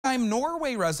time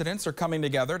Norway residents are coming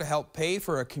together to help pay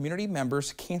for a community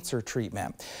member's cancer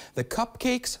treatment. The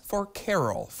Cupcakes for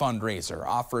Carole fundraiser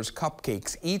offers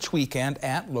cupcakes each weekend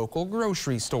at local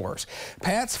grocery stores.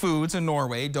 Pat's Foods in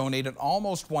Norway donated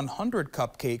almost 100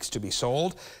 cupcakes to be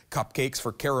sold. Cupcakes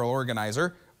for Carole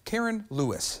organizer Karen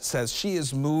Lewis says she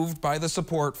is moved by the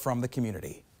support from the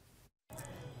community.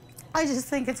 I just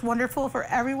think it's wonderful for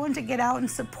everyone to get out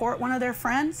and support one of their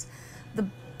friends. The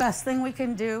best thing we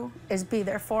can do is be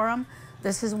there for them.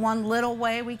 This is one little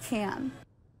way we can.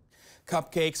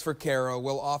 Cupcakes for Carole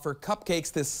will offer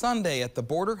cupcakes this Sunday at the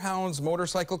Borderhounds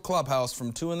Motorcycle Clubhouse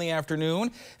from 2 in the afternoon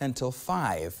until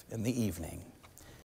 5 in the evening.